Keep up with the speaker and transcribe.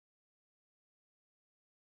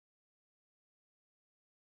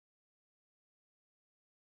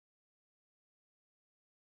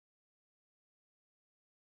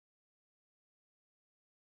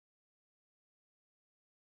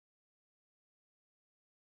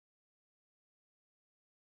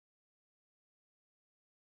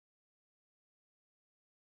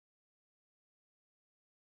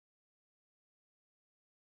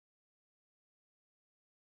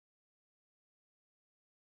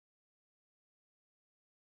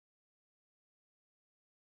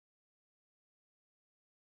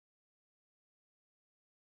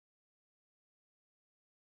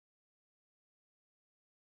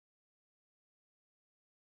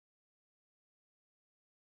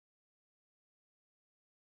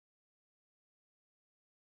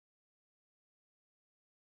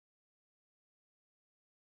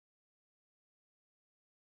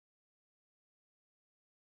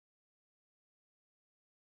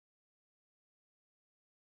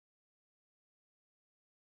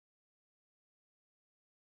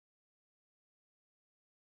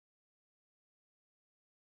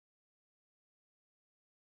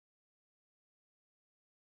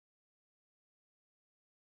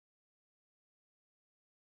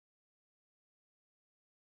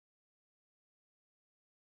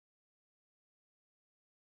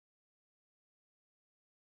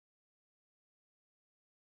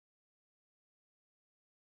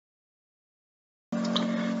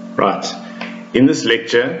Right, in this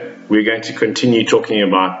lecture we're going to continue talking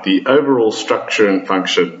about the overall structure and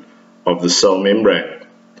function of the cell membrane.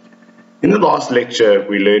 In the last lecture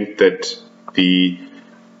we learned that the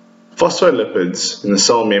phospholipids in the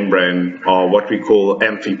cell membrane are what we call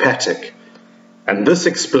amphipathic, and this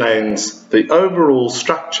explains the overall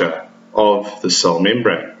structure of the cell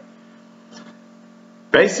membrane.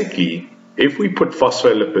 Basically, if we put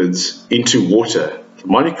phospholipids into water, the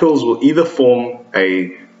molecules will either form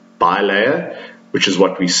a bilayer, which is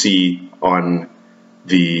what we see on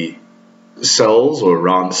the cells or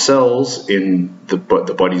around cells in the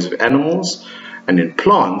bodies of animals and in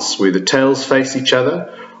plants where the tails face each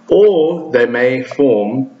other, or they may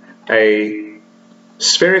form a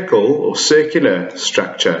spherical or circular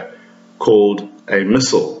structure called a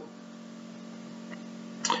missile.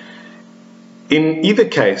 In either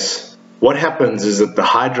case, what happens is that the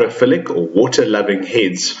hydrophilic or water-loving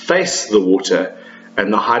heads face the water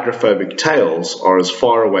and the hydrophobic tails are as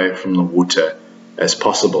far away from the water as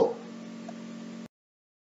possible.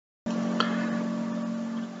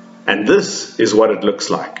 And this is what it looks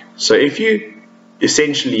like. So if you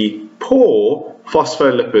essentially pour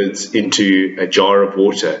phospholipids into a jar of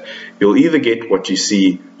water, you'll either get what you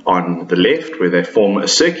see on the left, where they form a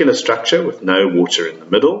circular structure with no water in the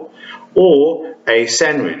middle, or a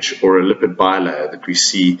sandwich or a lipid bilayer that we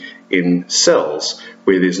see in cells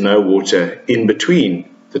where there's no water in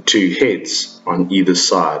between the two heads. On either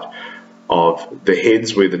side of the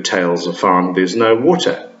heads where the tails are found, there's no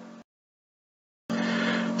water.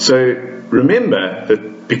 So remember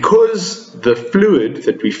that because the fluid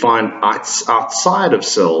that we find outside of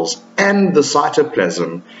cells and the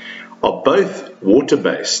cytoplasm are both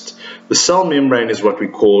water-based, the cell membrane is what we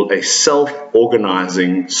call a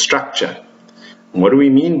self-organizing structure. And what do we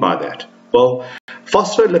mean by that? Well,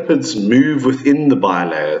 phospholipids move within the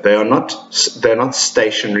bilayer. They're not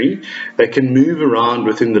stationary. They can move around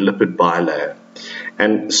within the lipid bilayer.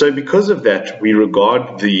 And so because of that, we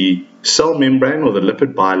regard the cell membrane or the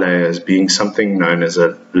lipid bilayer as being something known as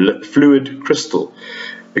a fluid crystal,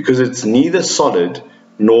 because it's neither solid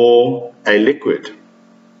nor a liquid.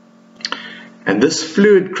 And this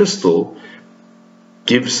fluid crystal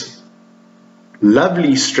gives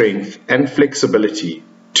lovely strength and flexibility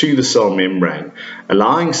to the cell membrane,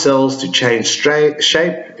 allowing cells to change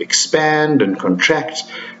shape, expand and contract,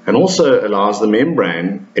 and also allows the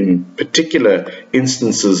membrane, in particular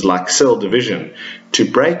instances like cell division, to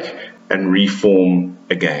break and reform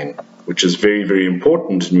again, which is very, very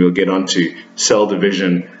important, and we'll get onto cell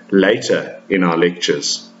division later in our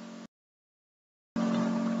lectures.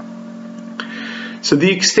 So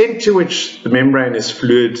the extent to which the membrane is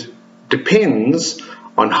fluid depends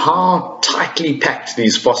on how tightly packed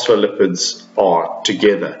these phospholipids are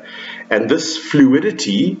together. And this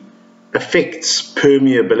fluidity affects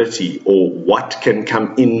permeability, or what can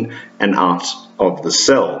come in and out of the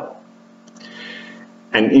cell.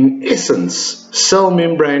 And in essence, cell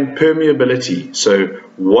membrane permeability, so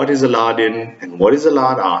what is allowed in and what is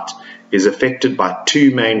allowed out, is affected by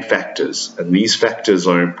two main factors, and these factors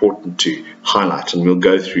are important to highlight, and we'll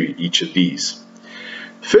go through each of these.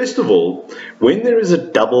 First of all, when there is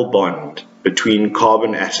a double bond between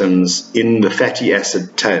carbon atoms in the fatty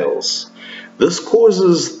acid tails, this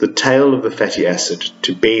causes the tail of the fatty acid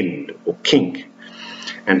to bend or kink,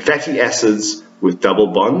 and fatty acids with double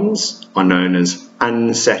bonds are known as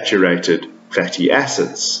unsaturated fatty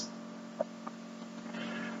acids.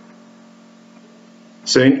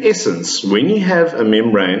 So in essence, when you have a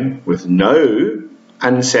membrane with no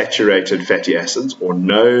unsaturated fatty acids or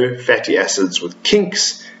no fatty acids with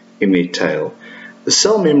kinks in their tail, the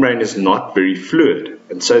cell membrane is not very fluid,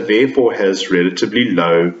 and so therefore has relatively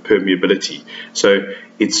low permeability. So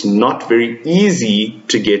it's not very easy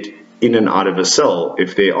to get in and out of a cell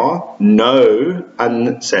if there are no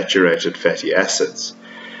unsaturated fatty acids.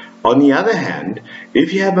 On the other hand,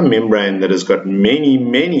 if you have a membrane that has got many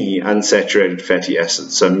unsaturated fatty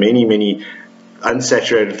acids, so many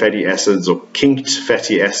unsaturated fatty acids or kinked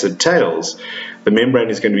fatty acid tails, the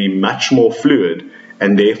membrane is going to be much more fluid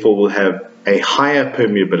and therefore will have a higher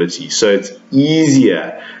permeability. So it's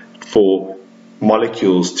easier for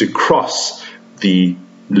molecules to cross the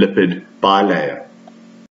lipid bilayer.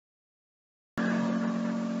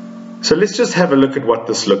 So let's just have a look at what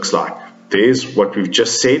this looks like. There's what we've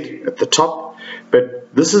just said at the top,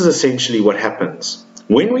 but this is essentially what happens.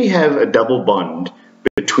 When we have a double bond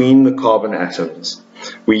between the carbon atoms,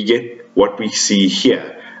 we get what we see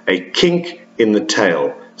here, a kink in the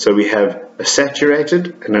tail. So we have a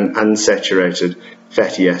saturated and an unsaturated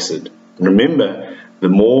fatty acid. And remember, the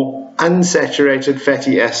more unsaturated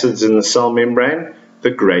fatty acids in the cell membrane,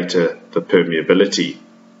 the greater the permeability.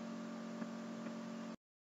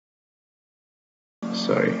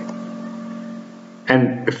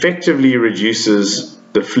 and effectively reduces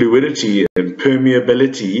the fluidity and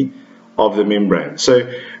permeability of the membrane.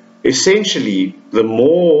 So essentially, the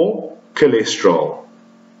more cholesterol,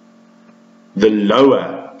 the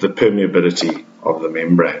lower the permeability of the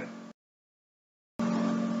membrane.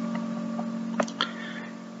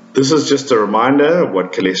 This is just a reminder of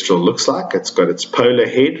what cholesterol looks like. It's got its polar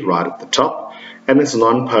head right at the top and its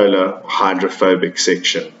non-polar hydrophobic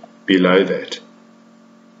section below that.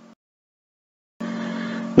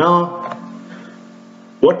 Now,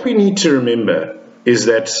 what we need to remember is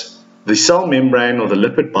that the cell membrane or the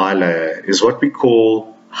lipid bilayer is what we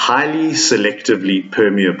call highly selectively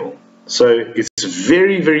permeable. So it's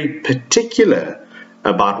very, very particular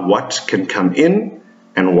about what can come in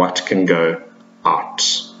and what can go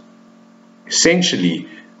out. Essentially,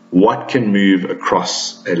 what can move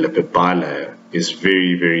across a lipid bilayer is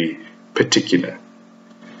very, very particular.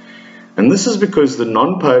 And this is because the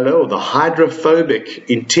nonpolar or the hydrophobic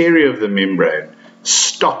interior of the membrane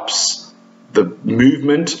stops the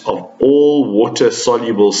movement of all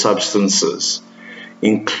water-soluble substances,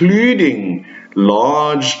 including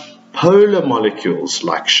large polar molecules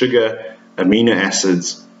like sugar, amino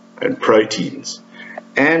acids, and proteins,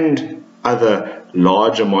 and other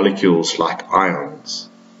larger molecules like ions.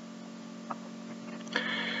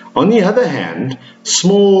 On the other hand,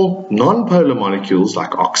 small non-polar molecules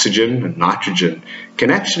like oxygen and nitrogen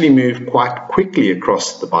can actually move quite quickly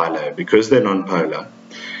across the bilayer because they're non-polar.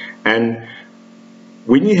 And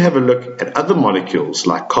when you have a look at other molecules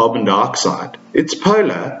like carbon dioxide, it's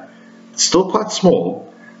polar, it's still quite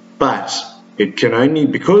small, but it can only,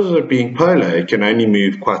 because of it being polar, it can only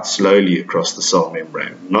move quite slowly across the cell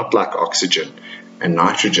membrane, not like oxygen and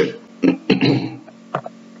nitrogen.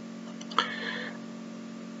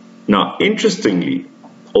 Now, interestingly,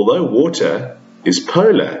 although water is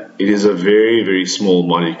polar, it is a very, very small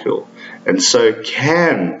molecule, and so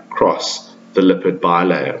can cross the lipid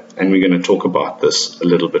bilayer, and we're going to talk about this a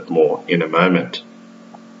little bit more in a moment.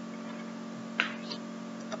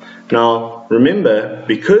 Now, remember,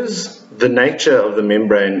 because the nature of the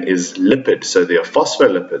membrane is lipid, so they are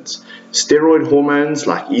phospholipids, steroid hormones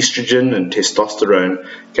like estrogen and testosterone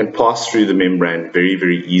can pass through the membrane very,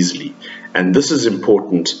 very easily. And this is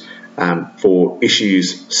important for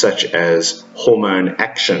issues such as hormone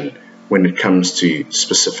action when it comes to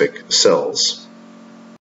specific cells.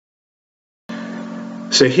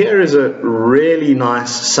 So here is a really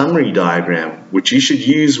nice summary diagram which you should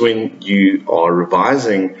use when you are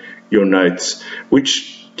revising your notes,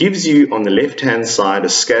 which gives you on the left hand side a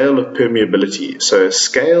scale of permeability, so a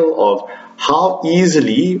scale of how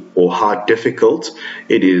easily or how difficult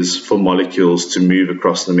it is for molecules to move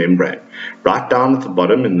across the membrane. Right down at the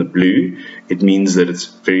bottom in the blue, it means that it's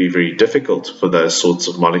very, very difficult for those sorts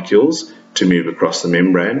of molecules to move across the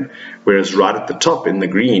membrane, whereas right at the top in the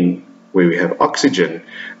green, where we have oxygen,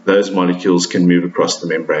 those molecules can move across the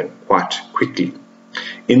membrane quite quickly.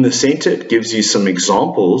 In the center, it gives you some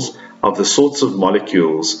examples of the sorts of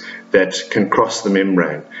molecules that can cross the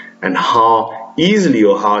membrane and how easily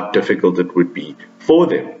or how difficult it would be for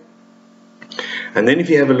them. And then if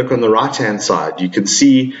you have a look on the right hand side, you can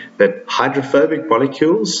see that hydrophobic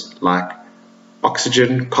molecules like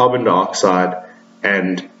oxygen, carbon dioxide,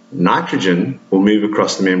 and nitrogen will move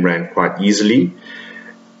across the membrane quite easily.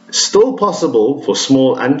 Still possible for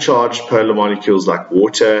small uncharged polar molecules like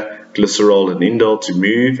water, glycerol, and indole to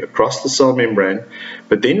move across the cell membrane,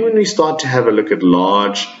 but then when we start to have a look at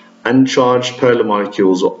large uncharged polar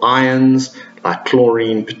molecules or ions like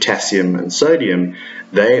chlorine, potassium, and sodium,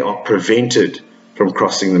 they are prevented from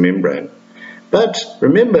crossing the membrane. But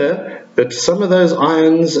remember that some of those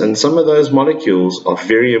ions and some of those molecules are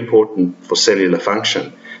very important for cellular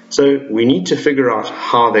function, so we need to figure out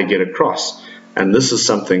how they get across, and this is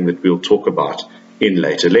something that we'll talk about in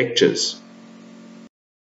later lectures.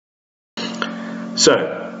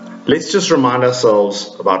 So, let's just remind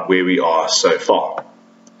ourselves about where we are so far.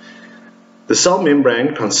 The cell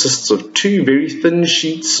membrane consists of two very thin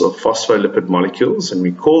sheets of phospholipid molecules, and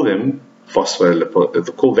we call them a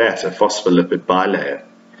phospholipid bilayer.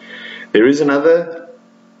 There is another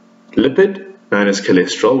lipid known as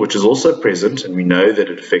cholesterol, which is also present, and we know that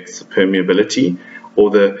it affects the permeability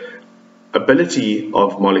or the ability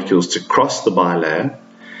of molecules to cross the bilayer.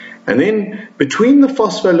 And then between the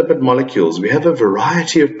phospholipid molecules, we have a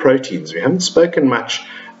variety of proteins. We haven't spoken much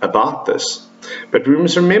about this, but we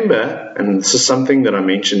must remember, and this is something that I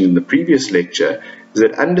mentioned in the previous lecture, is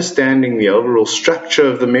that understanding the overall structure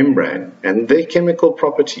of the membrane and their chemical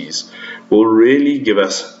properties will really give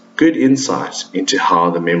us good insight into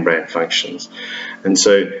how the membrane functions. And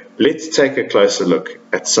so let's take a closer look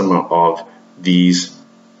at some of these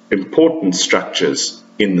important structures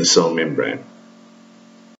in the cell membrane.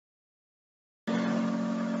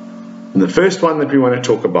 And the first one that we want to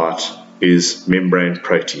talk about is membrane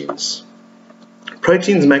proteins.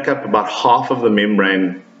 Proteins make up about half of the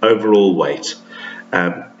membrane overall weight,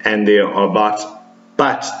 and there are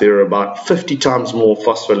about 50 times more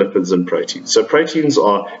phospholipids than proteins. So proteins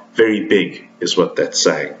are very big, is what that's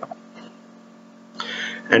saying.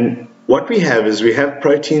 And what we have is we have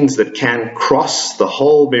proteins that can cross the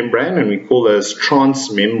whole membrane, and we call those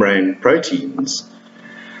transmembrane proteins.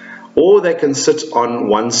 Or they can sit on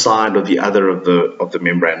one side or the other of the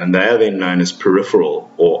membrane, and they are then known as peripheral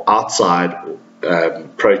or outside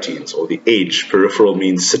proteins, or the edge. Peripheral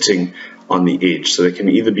means sitting on the edge, so they can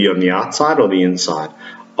either be on the outside or the inside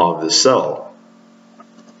of the cell.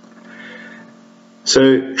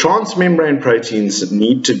 So transmembrane proteins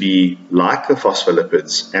need to be, like the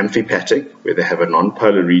phospholipids, amphipathic, where they have a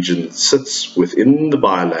nonpolar region that sits within the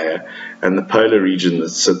bilayer and the polar region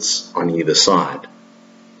that sits on either side.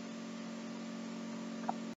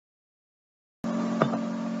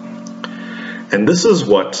 And this is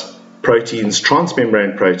what proteins,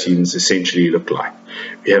 transmembrane proteins, essentially look like.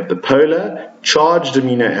 We have the polar charged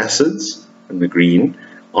amino acids in the green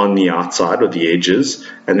on the outside or the edges,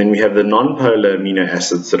 and then we have the nonpolar amino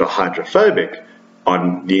acids that are hydrophobic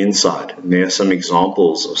on the inside. And there are some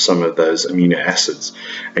examples of some of those amino acids.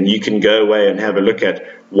 And you can go away and have a look at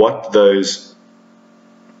what those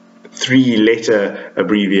 3-letter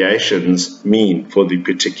abbreviations mean for the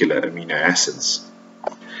particular amino acids.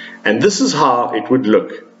 And this is how it would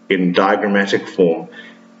look in diagrammatic form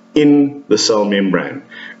in the cell membrane,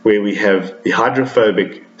 where we have the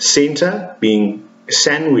hydrophobic center being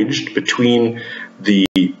sandwiched between the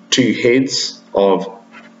two heads of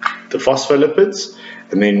the phospholipids,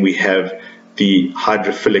 and then we have the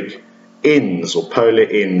hydrophilic ends or polar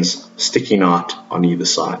ends sticking out on either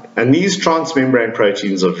side. And these transmembrane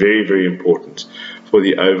proteins are very, very important for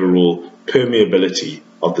the overall permeability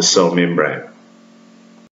of the cell membrane.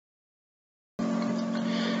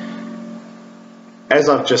 As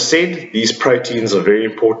I've just said, these proteins are very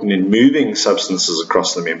important in moving substances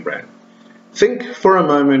across the membrane. Think for a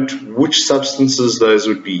moment which substances those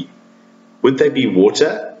would be. Would they be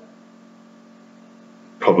water?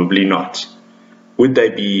 Probably not. Would they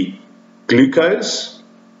be glucose?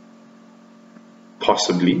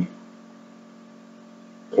 Possibly.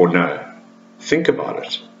 Or no? Think about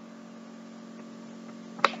it.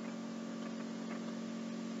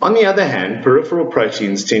 On the other hand, peripheral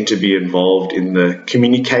proteins tend to be involved in the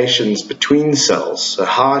communications between cells, so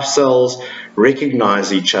how cells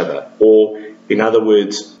recognize each other, or in other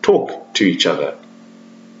words, talk to each other.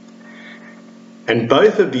 And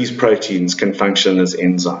both of these proteins can function as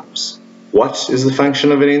enzymes. What is the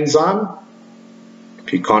function of an enzyme?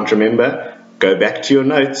 If you can't remember, go back to your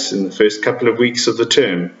notes in the first couple of weeks of the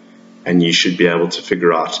term, and you should be able to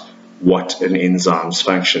figure out what an enzyme's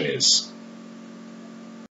function is.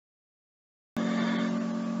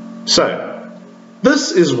 So,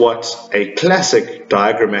 this is what a classic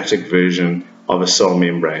diagrammatic version of a cell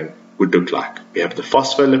membrane would look like. We have the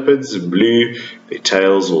phospholipids in blue, their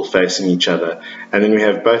tails all facing each other, and then we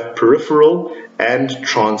have both peripheral and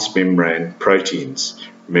transmembrane proteins.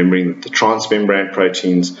 Remembering that the transmembrane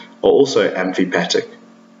proteins are also amphipathic.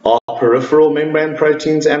 Are peripheral membrane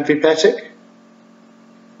proteins amphipathic?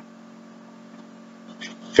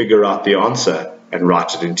 Figure out the answer and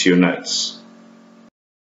write it into your notes.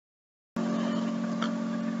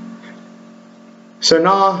 So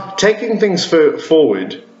now, taking things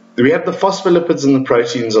forward, we have the phospholipids and the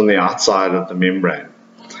proteins on the outside of the membrane.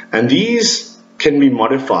 And these can be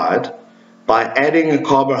modified by adding a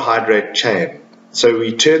carbohydrate chain. So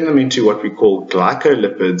we turn them into what we call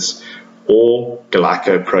glycolipids or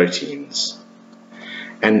glycoproteins.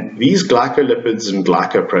 And these glycolipids and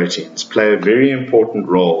glycoproteins play a very important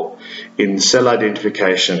role in cell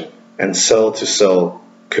identification and cell-to-cell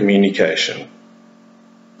communication.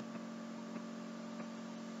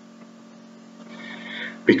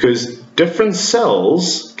 Because different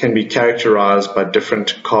cells can be characterized by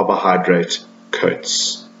different carbohydrate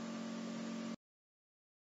coats.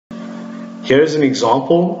 Here's an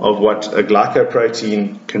example of what a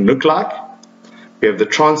glycoprotein can look like. We have the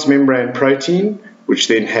transmembrane protein, which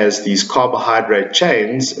then has these carbohydrate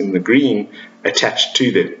chains in the green attached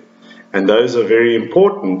to them. And those are very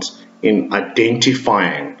important in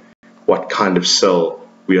identifying what kind of cell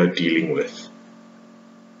we are dealing with.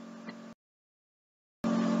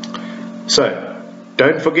 So,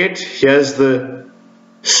 don't forget, here's the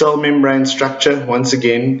cell membrane structure once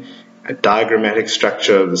again, a diagrammatic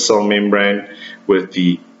structure of the cell membrane with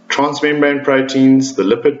the transmembrane proteins, the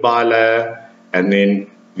lipid bilayer, and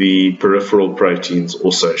then the peripheral proteins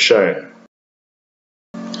also shown.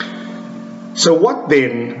 So what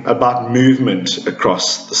then about movement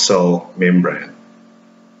across the cell membrane?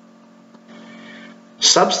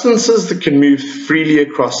 Substances that can move freely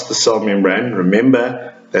across the cell membrane,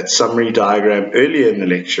 remember that summary diagram earlier in the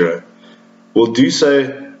lecture, will do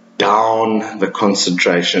so down the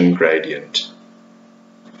concentration gradient.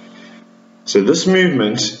 So this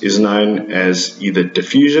movement is known as either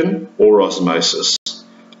diffusion or osmosis.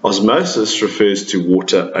 Osmosis refers to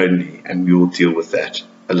water only, and we will deal with that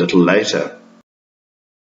a little later.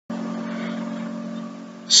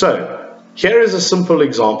 So here is a simple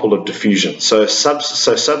example of diffusion. So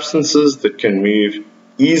substances that can move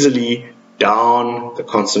easily down the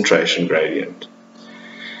concentration gradient.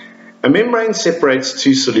 A membrane separates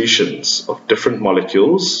two solutions of different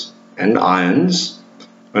molecules and ions,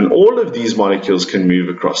 and all of these molecules can move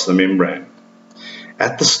across the membrane.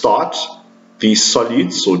 At the start, these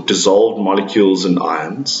solutes or dissolved molecules and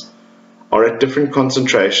ions are at different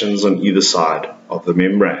concentrations on either side of the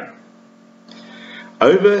membrane.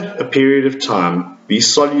 Over a period of time, these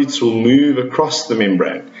solutes will move across the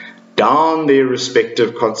membrane down their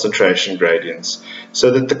respective concentration gradients so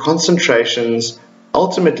that the concentrations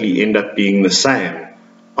ultimately end up being the same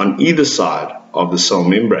on either side of the cell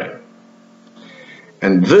membrane.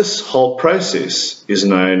 And this whole process is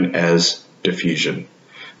known as diffusion.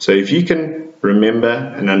 So if you can remember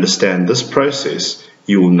and understand this process,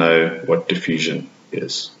 you will know what diffusion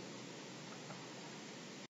is.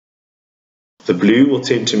 The blue will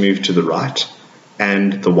tend to move to the right,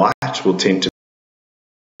 and the white will tend to,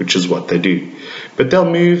 which is what they do. But they'll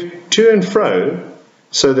move to and fro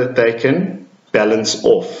so that they can balance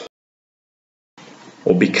off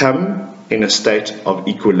or become in a state of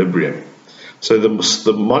equilibrium. So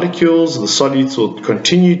the molecules, the solutes, will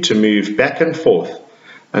continue to move back and forth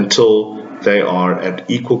until they are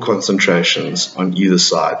at equal concentrations on either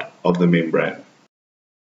side of the membrane.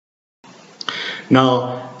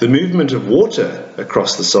 Now, the movement of water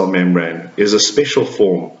across the cell membrane is a special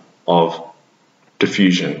form of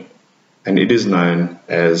diffusion, and it is known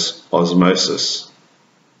as osmosis.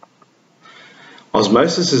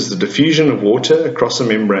 Osmosis is the diffusion of water across a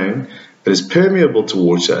membrane that is permeable to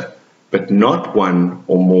water, but not one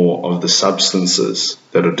or more of the substances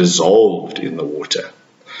that are dissolved in the water.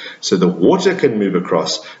 So the water can move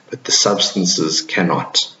across, but the substances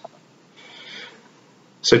cannot.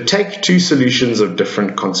 So take two solutions of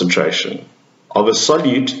different concentration of a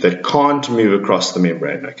solute that can't move across the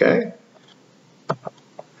membrane, okay?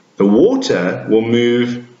 The water will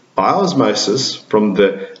move by osmosis from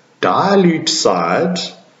the dilute side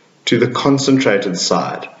to the concentrated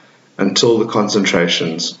side until the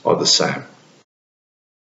concentrations are the same.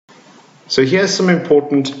 So here's some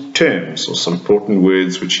important terms or some important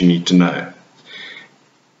words which you need to know.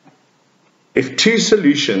 If two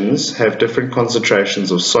solutions have different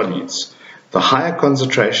concentrations of solutes, the higher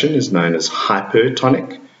concentration is known as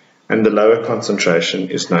hypertonic and the lower concentration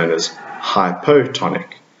is known as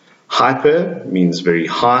hypotonic. Hyper means very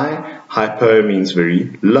high, hypo means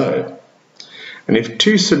very low. And if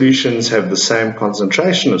two solutions have the same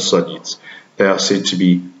concentration of solutes, they are said to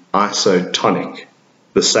be isotonic,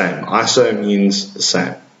 the same. Iso means the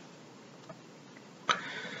same.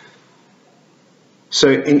 So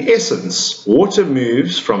in essence, water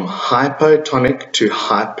moves from hypotonic to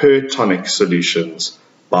hypertonic solutions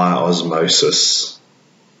by osmosis.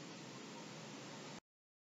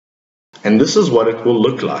 And this is what it will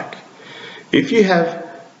look like. If you have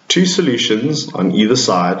two solutions on either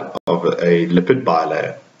side of a lipid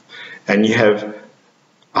bilayer, and you have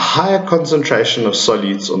a higher concentration of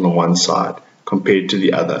solutes on the one side compared to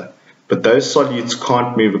the other, but those solutes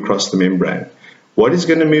can't move across the membrane, what is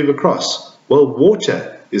going to move across? Well,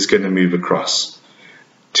 water is going to move across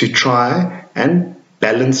to try and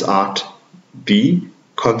balance out the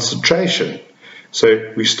concentration.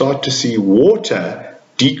 So we start to see water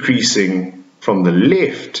decreasing from the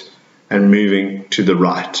left and moving to the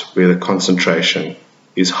right where the concentration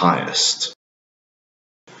is highest.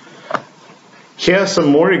 Here are some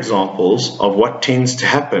more examples of what tends to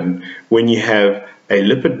happen when you have a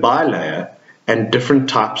lipid bilayer and different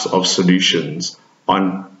types of solutions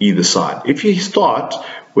on either side. If you start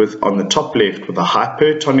with, on the top left, with a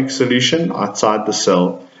hypertonic solution outside the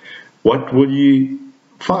cell, what will you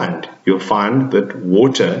find? You'll find that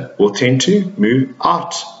water will tend to move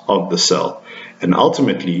out of the cell and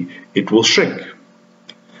ultimately it will shrink.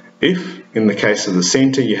 If, in the case of the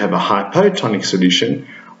center, you have a hypotonic solution,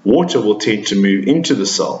 water will tend to move into the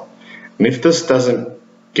cell. And if this doesn't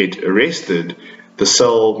get arrested, the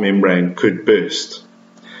cell membrane could burst.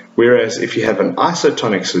 Whereas if you have an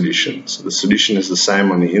isotonic solution, so the solution is the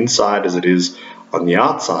same on the inside as it is on the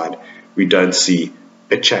outside, we don't see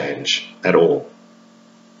a change at all.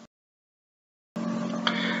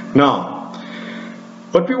 Now,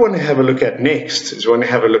 what we want to have a look at next is we want to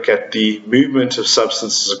have a look at the movement of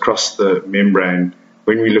substances across the membrane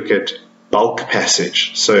when we look at bulk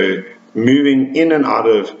passage. So moving in and out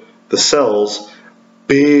of the cells,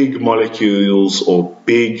 big molecules or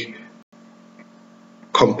big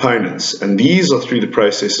components. And these are through the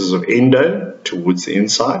processes of endo, towards the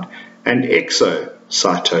inside, and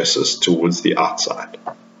exocytosis, towards the outside.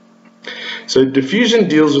 So diffusion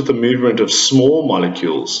deals with the movement of small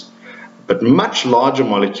molecules, but much larger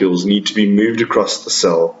molecules need to be moved across the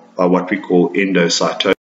cell by what we call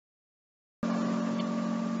endocytosis.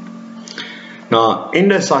 Now,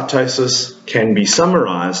 endocytosis can be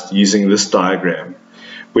summarized using this diagram,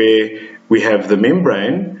 where we have the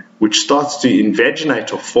membrane which starts to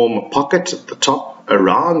invaginate or form a pocket at the top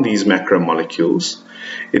around these macromolecules.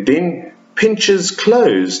 It then pinches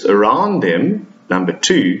closed around them, number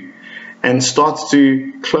 2, and starts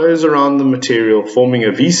to close around the material, forming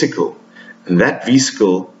a vesicle. And that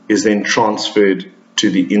vesicle is then transferred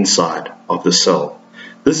to the inside of the cell.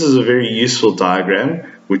 This is a very useful diagram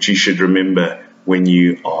which you should remember when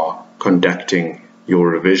you are conducting your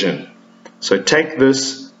revision. So take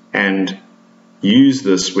this and use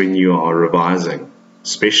this when you are revising,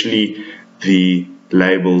 especially the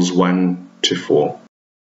labels 1 to 4.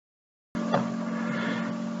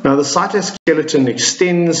 Now the cytoskeleton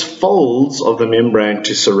extends folds of the membrane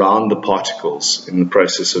to surround the particles in the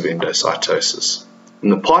process of endocytosis.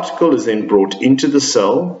 And the particle is then brought into the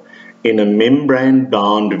cell in a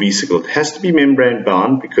membrane-bound vesicle. It has to be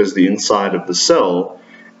membrane-bound because the inside of the cell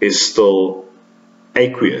is still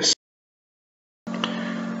aqueous.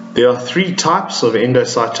 There are 3 types of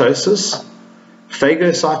endocytosis.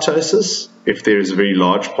 Phagocytosis, if there is a very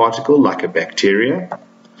large particle like a bacteria.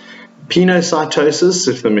 Penocytosis,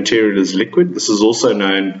 if the material is liquid. This is also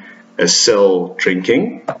known as cell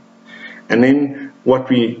drinking. And then what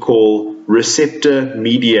we call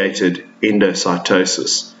receptor-mediated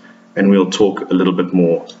endocytosis. And we'll talk a little bit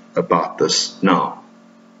more about this now.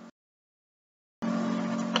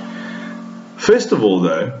 First of all,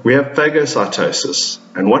 though, we have phagocytosis.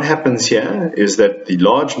 And what happens here is that the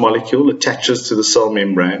large molecule attaches to the cell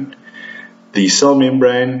membrane. The cell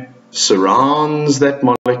membrane surrounds that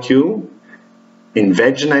molecule,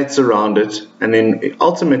 invaginates around it, and then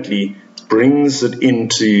ultimately brings it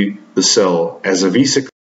into the cell as a vesicle.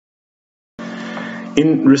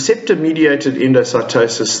 In receptor-mediated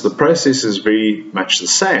endocytosis, the process is very much the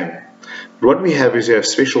same. What we have is you have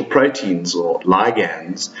special proteins or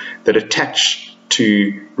ligands that attach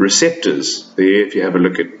to receptors. There, if you have a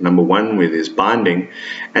look at number 1 where there's binding,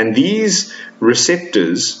 and these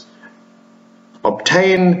receptors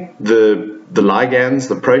obtain the ligands,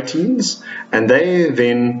 the proteins, and they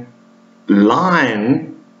then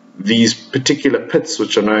line these particular pits,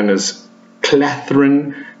 which are known as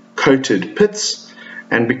clathrin-coated pits.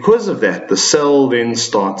 And because of that, the cell then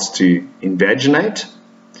starts to invaginate,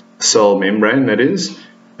 cell membrane that is,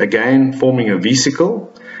 again forming a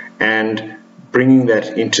vesicle and bringing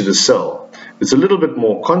that into the cell. It's a little bit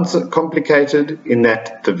more complicated in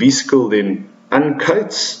that the vesicle then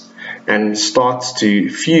uncoats and starts to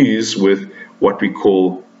fuse with what we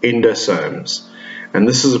call endosomes. And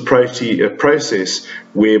this is a process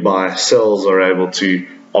whereby cells are able to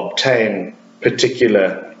obtain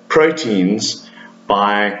particular proteins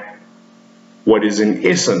by what is in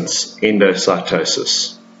essence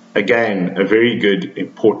endocytosis. Again, a very good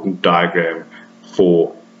important diagram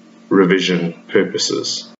for revision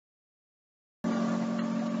purposes.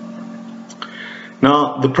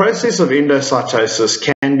 Now, the process of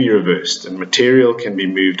endocytosis can be reversed and material can be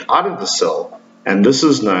moved out of the cell, and this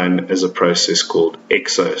is known as a process called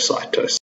exocytosis.